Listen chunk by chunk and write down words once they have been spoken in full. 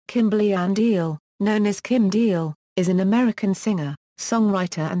Kimberley Ann Deal, known as Kim Deal, is an American singer,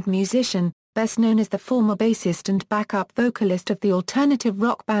 songwriter and musician, best known as the former bassist and backup vocalist of the alternative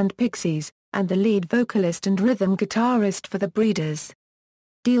rock band Pixies, and the lead vocalist and rhythm guitarist for the Breeders.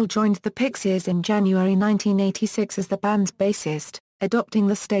 Deal joined the Pixies in January 1986 as the band's bassist, adopting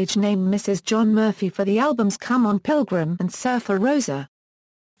the stage name Mrs. John Murphy for the albums Come On Pilgrim and Surfer Rosa.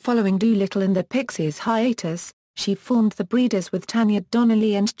 Following Doolittle and the Pixies' hiatus, she formed the Breeders with Tanya,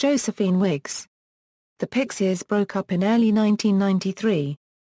 Donelly and Josephine Wiggs. The Pixies broke up in early 1993.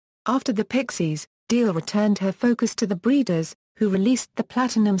 After the Pixies, Deal returned her focus to the Breeders, who released the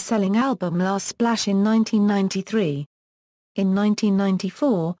platinum-selling album Last Splash in 1993. In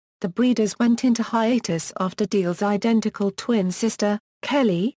 1994, the Breeders went into hiatus after Deal's identical twin sister,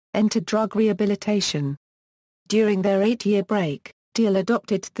 Kelley, entered drug rehabilitation. During their 8-year break, Deal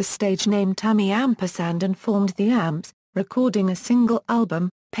adopted the stage name Tammy Ampersand and formed the Amps, recording a single album,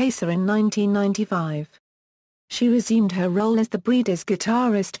 Pacer, in 1995. She resumed her role as the Breeders'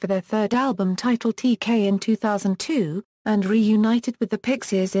 guitarist for their third album titled TK in 2002, and reunited with the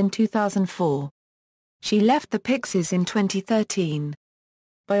Pixies in 2004. She left the Pixies in 2013.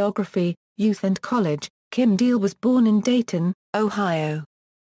 Biography, Youth and College. Kim Deal was born in Dayton, Ohio.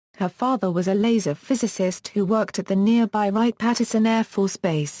 Her father was a laser physicist who worked at the nearby Wright-Patterson Air Force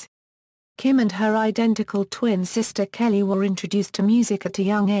Base. Kim and her identical twin sister Kelley were introduced to music at a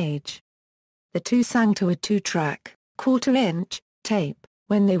young age. The two sang to a 2-track, quarter-inch, tape,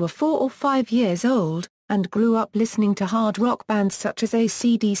 when they were 4 or 5 years old, and grew up listening to hard rock bands such as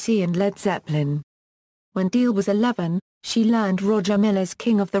AC/DC and Led Zeppelin. When Deal was 11, she learned Roger Miller's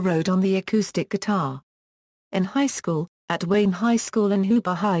King of the Road on the acoustic guitar. In high school, at Wayne High School in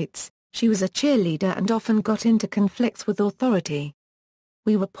Huber Heights, she was a cheerleader and often got into conflicts with authority.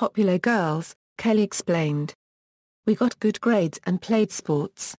 "We were popular girls," Kelley explained. "We got good grades and played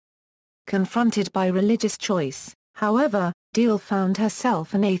sports." Confronted by religious choice, however, Deal found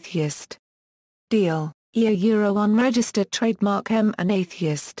herself an atheist. Deal, unregistered trademark an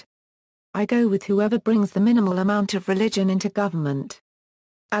atheist. "I go with whoever brings the minimal amount of religion into government."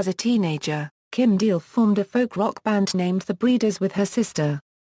 As a teenager, Kim Deal formed a folk rock band named the Breeders with her sister.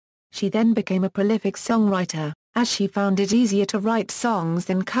 She then became a prolific songwriter, as she found it easier to write songs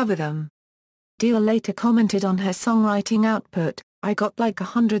than cover them. Deal later commented on her songwriting output, "I got like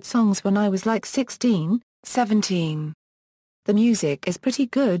 100 songs when I was like 16, 17. The music is pretty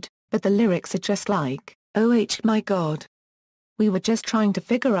good, but the lyrics are just like, oh my god. We were just trying to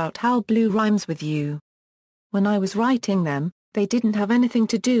figure out how blue rhymes with you. When I was writing them, they didn't have anything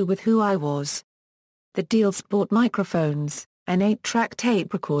to do with who I was." The Deals bought microphones, an 8-track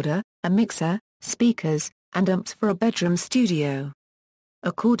tape recorder, a mixer, speakers, and amps for a bedroom studio.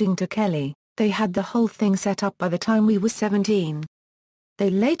 According to Kelley, "They had the whole thing set up by the time we were 17. They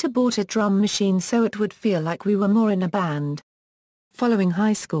later bought a drum machine so it would feel like we were more in a band." Following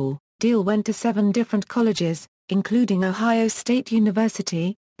high school, Deal went to 7 different colleges, including Ohio State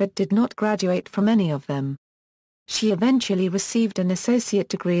University, but did not graduate from any of them. She eventually received an associate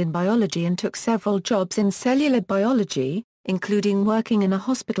degree in biology and took several jobs in cellular biology, including working in a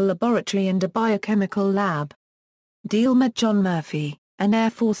hospital laboratory and a biochemical lab. Deal met John Murphy, an Air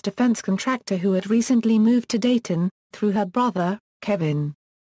Force defense contractor who had recently moved to Dayton, through her brother, Kevin.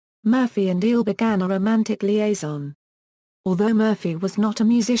 Murphy and Deal began a romantic liaison. Although Murphy was not a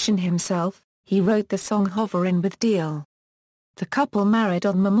musician himself, he wrote the song Hoverin' with Deal. The couple married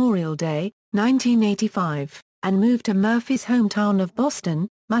on Memorial Day, 1985, and moved to Murphy's hometown of Boston,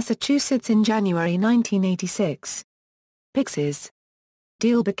 Massachusetts in January 1986. Pixies.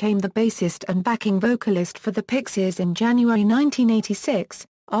 Deal became the bassist and backing vocalist for the Pixies in January 1986,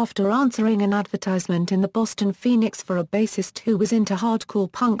 after answering an advertisement in the Boston Phoenix for a bassist who was into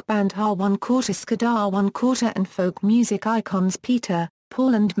hardcore punk band Ha-1/4 Skadar 1/4 and folk music icons Peter,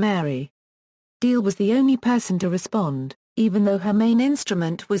 Paul and Mary. Deal was the only person to respond, even though her main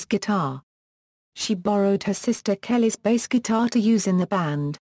instrument was guitar. She borrowed her sister Kelley's bass guitar to use in the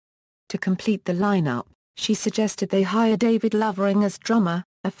band. To complete the lineup, she suggested they hire David Lovering as drummer,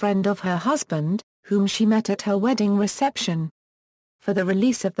 a friend of her husband, whom she met at her wedding reception. For the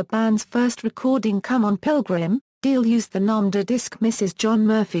release of the band's first recording Come On Pilgrim, Deal used the NAMDA disc Mrs. John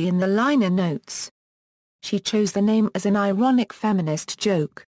Murphy in the liner notes. She chose the name as an ironic feminist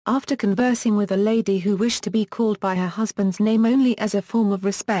joke, after conversing with a lady who wished to be called by her husband's name only as a form of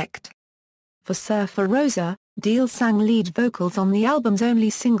respect. For Surfer Rosa, Deal sang lead vocals on the album's only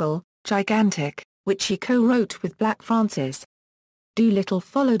single, Gigantic, which she co-wrote with Black Francis. Doolittle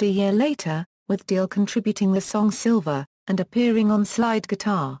followed a year later, with Deal contributing the song Silver, and appearing on slide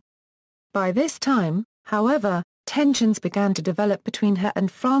guitar. By this time, however, tensions began to develop between her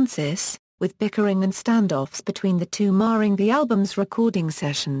and Francis, with bickering and standoffs between the two marring the album's recording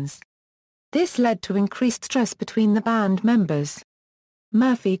sessions. This led to increased stress between the band members.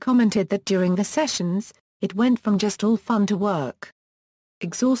 Murphy commented that during the sessions, it went from just all fun to work.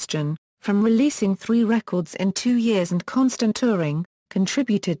 Exhaustion, from releasing 3 records in 2 years and constant touring,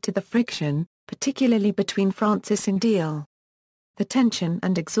 contributed to the friction, particularly between Francis and Deal. The tension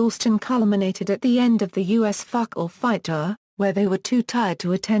and exhaustion culminated at the end of the US Fuck or Fight tour, where they were too tired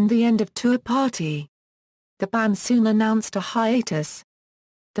to attend the end-of-tour party. The band soon announced a hiatus.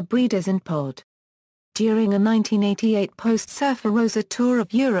 The Breeders and Pod. During a 1988 post-Surfer Rosa tour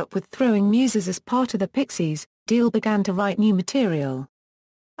of Europe with Throwing Muses as part of the Pixies, Deal began to write new material.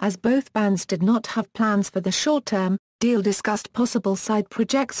 As both bands did not have plans for the short term, Deal discussed possible side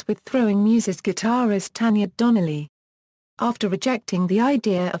projects with Throwing Muses guitarist Tanya Donelly. After rejecting the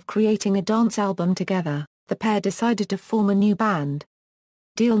idea of creating a dance album together, the pair decided to form a new band.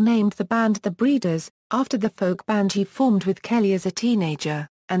 Deal named the band The Breeders, after the folk band he formed with Kelley as a teenager,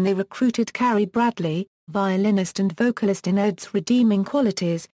 and they recruited Carrie Bradley, violinist and vocalist in Ode's Redeeming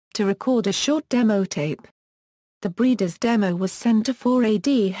Qualities, to record a short demo tape. The Breeders' demo was sent to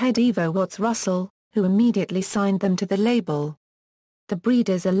 4AD head Evo Watts Russell, who immediately signed them to the label. The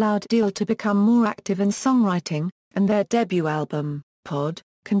Breeders allowed Deal to become more active in songwriting, and their debut album, Pod,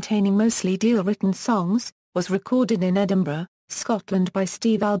 containing mostly Deal-written songs, was recorded in Edinburgh, Scotland by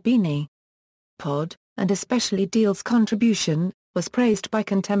Steve Albini. Pod, and especially Deal's contribution, was praised by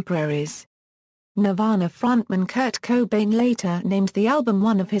contemporaries. Nirvana frontman Kurt Cobain later named the album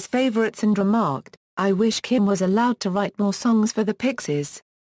one of his favorites and remarked, "I wish Kim was allowed to write more songs for the Pixies."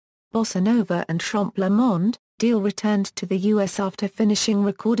 Bossa Nova and Trompe le Monde, Deal returned to the US after finishing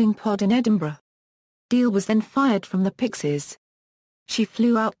recording Pod in Edinburgh. Deal was then fired from the Pixies. She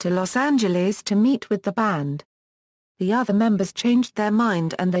flew out to Los Angeles to meet with the band. The other members changed their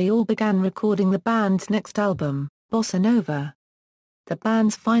mind and they all began recording the band's next album, Bossa Nova. The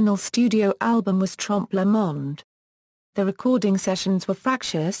band's final studio album was Trompe le Monde. The recording sessions were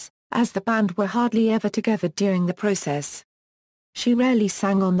fractious, as the band were hardly ever together during the process. She rarely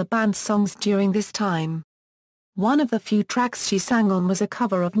sang on the band's songs during this time. One of the few tracks she sang on was a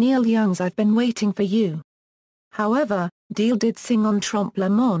cover of Neil Young's I've Been Waiting for You. However, Deal did sing on Trompe le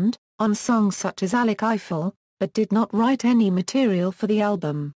Monde, on songs such as Alec Eiffel, but did not write any material for the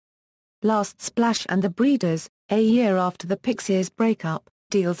album. Last Splash and the Breeders. A year after the Pixies' breakup,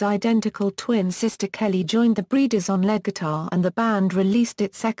 Deal's identical twin sister Kelley joined the Breeders on lead guitar and the band released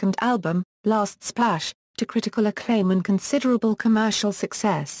its second album, Last Splash, to critical acclaim and considerable commercial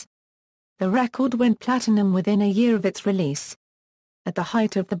success. The record went platinum within a year of its release. At the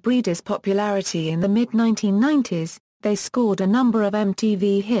height of the Breeders' popularity in the mid-1990s, they scored a number of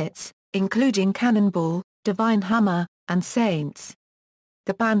MTV hits, including Cannonball, Divine Hammer, and Saints.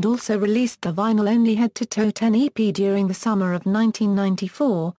 The band also released a vinyl-only Head to Toe 10 EP during the summer of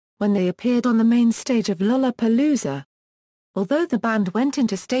 1994, when they appeared on the main stage of Lollapalooza. Although the band went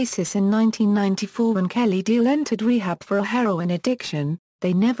into stasis in 1994 when Kelley Deal entered rehab for a heroin addiction,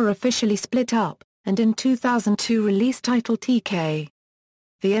 they never officially split up, and in 2002 released Title TK.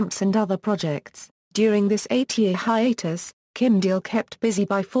 The Imps and other projects. During this 8-year hiatus, Kim Deal kept busy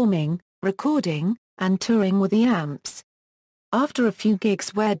by forming, recording, and touring with the Amps. After a few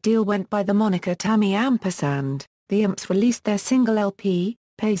gigs where Deal went by the moniker Tammy Ampersand, the Amps released their single LP,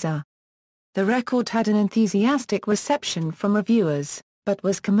 Pesa. The record had an enthusiastic reception from reviewers, but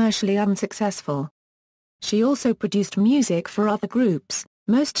was commercially unsuccessful. She also produced music for other groups,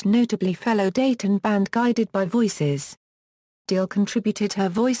 most notably fellow Dayton band Guided by Voices. Deal contributed her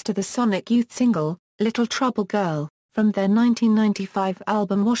voice to the Sonic Youth single, Little Trouble Girl, from their 1995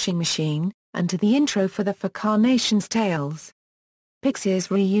 album Washing Machine, and to the intro for the For Carnation's Tales. Pixies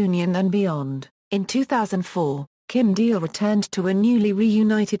Reunion and Beyond. In 2004, Kim Deal returned to a newly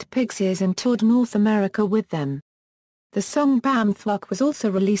reunited Pixies and toured North America with them. The song Bam Thwuk was also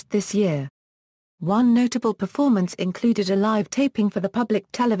released this year. One notable performance included a live taping for the public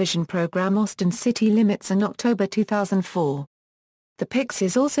television program Austin City Limits in October 2004. The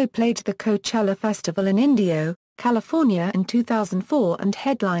Pixies also played the Coachella Festival in Indio, California in 2004 and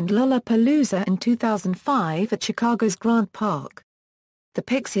headlined Lollapalooza in 2005 at Chicago's Grant Park. The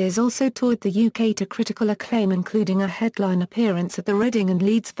Pixies also toured the UK to critical acclaim, including a headline appearance at the Reading and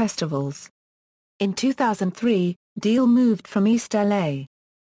Leeds festivals. In 2003, Deal moved from East LA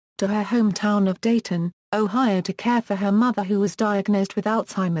to her hometown of Dayton, Ohio to care for her mother who was diagnosed with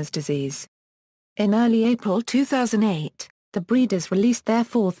Alzheimer's disease. In early April 2008, the Breeders released their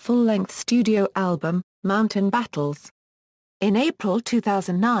fourth full-length studio album, Mountain Battles. In April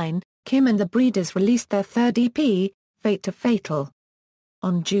 2009, Kim and the Breeders released their third EP, Fate to Fatal.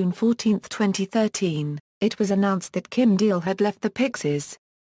 On June 14, 2013, it was announced that Kim Deal had left the Pixies.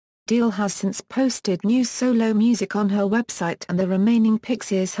 Deal has since posted new solo music on her website, and the remaining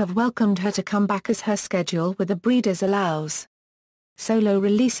Pixies have welcomed her to come back as her schedule with the Breeders allows. Solo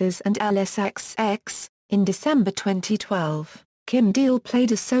releases and LSXX. In December 2012, Kim Deal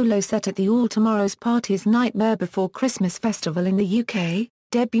played a solo set at the All Tomorrow's Party's Nightmare Before Christmas Festival in the UK,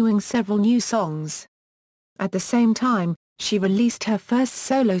 debuting several new songs. At the same time, she released her first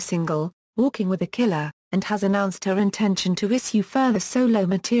solo single, Walking with a Killer, and has announced her intention to issue further solo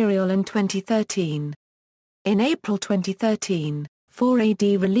material in 2013. In April 2013,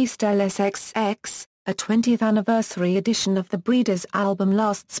 4AD released LSXX, a 20th anniversary edition of the Breeders' album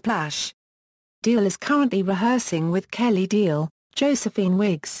Last Splash. Deal is currently rehearsing with Kelley Deal, Josephine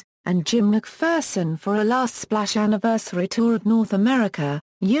Wiggs, and Jim McPherson for a Last Splash anniversary tour of North America,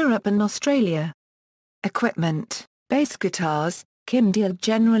 Europe and Australia. Equipment: bass guitars. Kim Deal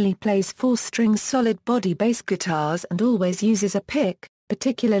generally plays 4-string solid-body bass guitars and always uses a pick,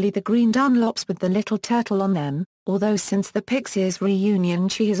 particularly the green Dunlops with the little turtle on them, although since the Pixies reunion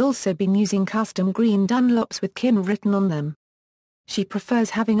she has also been using custom green Dunlops with Kim written on them. She prefers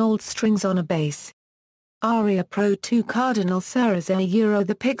having old strings on a bass. Aria Pro 2 Cardinal Suras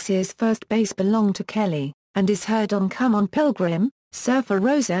The Pixies' first bass belonged to Kelley, and is heard on Come On Pilgrim, Surfer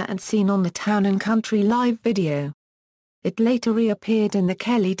Rosa and seen on the Town and Country live video. It later reappeared in the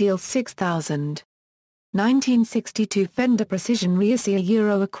Kelley Deal 6000. 1962 Fender Precision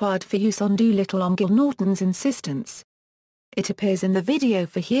Reissue acquired for use on Doolittle on Gil Norton's insistence. It appears in the video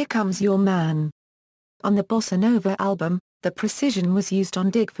for Here Comes Your Man. On the Bossa Nova album, the Precision was used on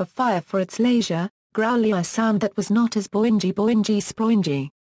Dig for Fire for its leisure, growlier sound that was not as spoingy.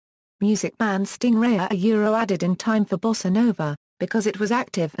 Music band Stingray added in time for Bossa Nova, because it was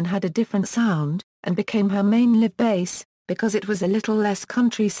active and had a different sound, and became her main live bass, because it was a little less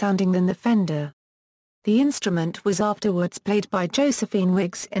country-sounding than the Fender. The instrument was afterwards played by Josephine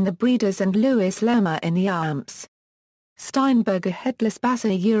Wiggs in the Breeders and Louis Lerma in the amps. Steinberg a headless bass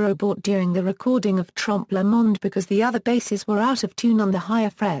bought during the recording of Trompe le Monde because the other basses were out of tune on the higher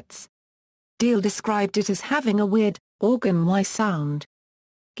frets. Deal described it as having a weird, organ-y sound.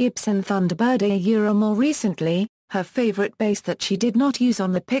 Gibson Thunderbird more recently, her favorite bass that she did not use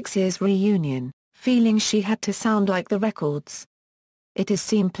on the Pixies reunion, feeling she had to sound like the records. It is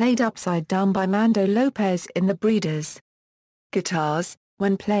seen played upside down by Mando Lopez in the Breeders. Guitars: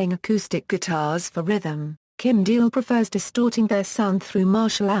 when playing acoustic guitars for rhythm, Kim Deal prefers distorting their sound through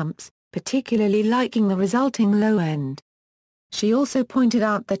Marshall amps, particularly liking the resulting low end. She also pointed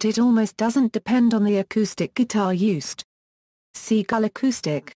out that it almost doesn't depend on the acoustic guitar used. Seagull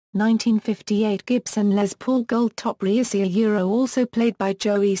Acoustic, 1958 Gibson Les Paul Gold Top Reissue also played by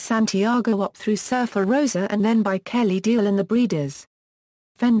Joey Santiago up through Surfer Rosa and then by Kelley Deal and the Breeders.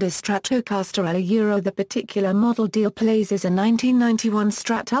 Fender Stratocaster the particular model Deal plays is a 1991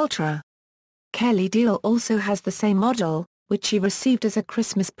 Strat Ultra. Kelley Deal also has the same model, which she received as a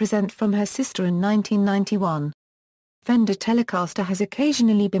Christmas present from her sister in 1991. Fender Telecaster has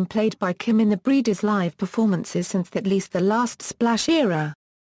occasionally been played by Kim in the Breeders' live performances since at least the Last Splash era.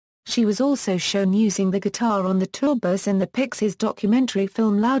 She was also shown using the guitar on the tour bus in the Pixies documentary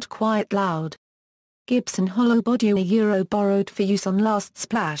film Loud Quiet Loud. Gibson Hollow Body borrowed for use on Last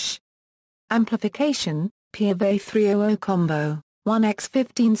Splash. Amplification: PAV 300 combo,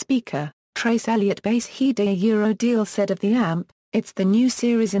 1x15 speaker. Trace Elliott bass head Deal said of the amp, "It's the new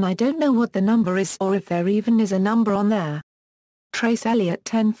series and I don't know what the number is or if there even is a number on there." Trace Elliott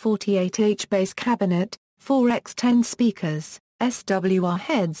 1048H bass cabinet, 4x10 speakers, SWR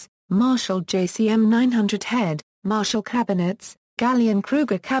heads, Marshall JCM 900 head, Marshall cabinets,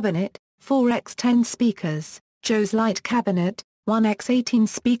 Gallion-Kruger cabinet, 4x10 speakers, Joe's Light cabinet, 1x18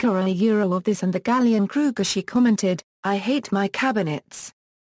 speaker of this and the Gallion-Kruger. She commented, "I hate my cabinets."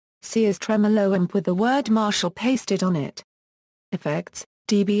 Sears tremolo amp with the word Marshall pasted on it. Effects: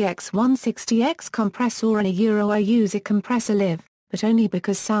 DBX 160X compressor I use a compressor live, but only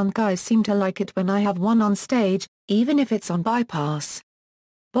because sound guys seem to like it when I have one on stage, even if it's on bypass.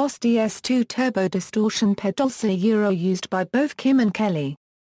 Boss DS2 turbo distortion pedals used by both Kim and Kelley.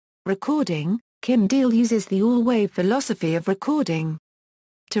 Recording: Kim Deal uses the all-wave philosophy of recording.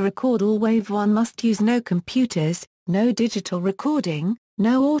 To record all-wave one must use no computers, no digital recording,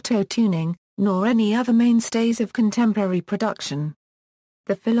 no auto-tuning, nor any other mainstays of contemporary production.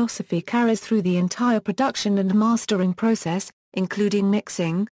 The philosophy carries through the entire production and mastering process, including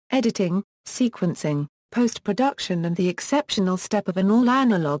mixing, editing, sequencing, post-production and the exceptional step of an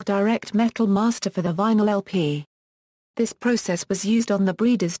all-analog direct metal master for the vinyl LP. This process was used on the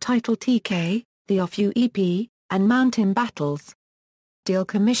Breeders' title TK, the Off You EP, and Mountain Battles. Deal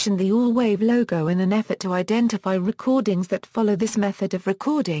commissioned the all-wave logo in an effort to identify recordings that follow this method of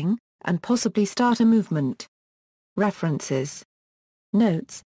recording, and possibly start a movement. References.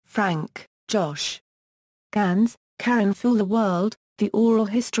 Notes: Frank, Josh. Gans, Karen. Fool the World, The Oral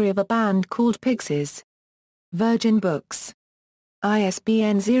History of a Band Called Pixies. Virgin Books.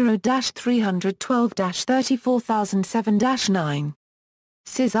 ISBN 0-312-34007-9.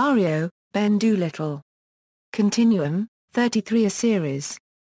 Cesario, Ben. Doolittle. Continuum, 33, a series.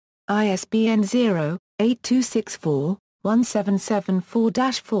 ISBN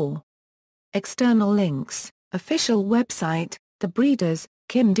 0-8264-1774-4. External links: official website, The Breeders,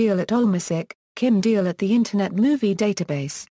 Kim Deal at Allmusic, Kim Deal at the Internet Movie Database.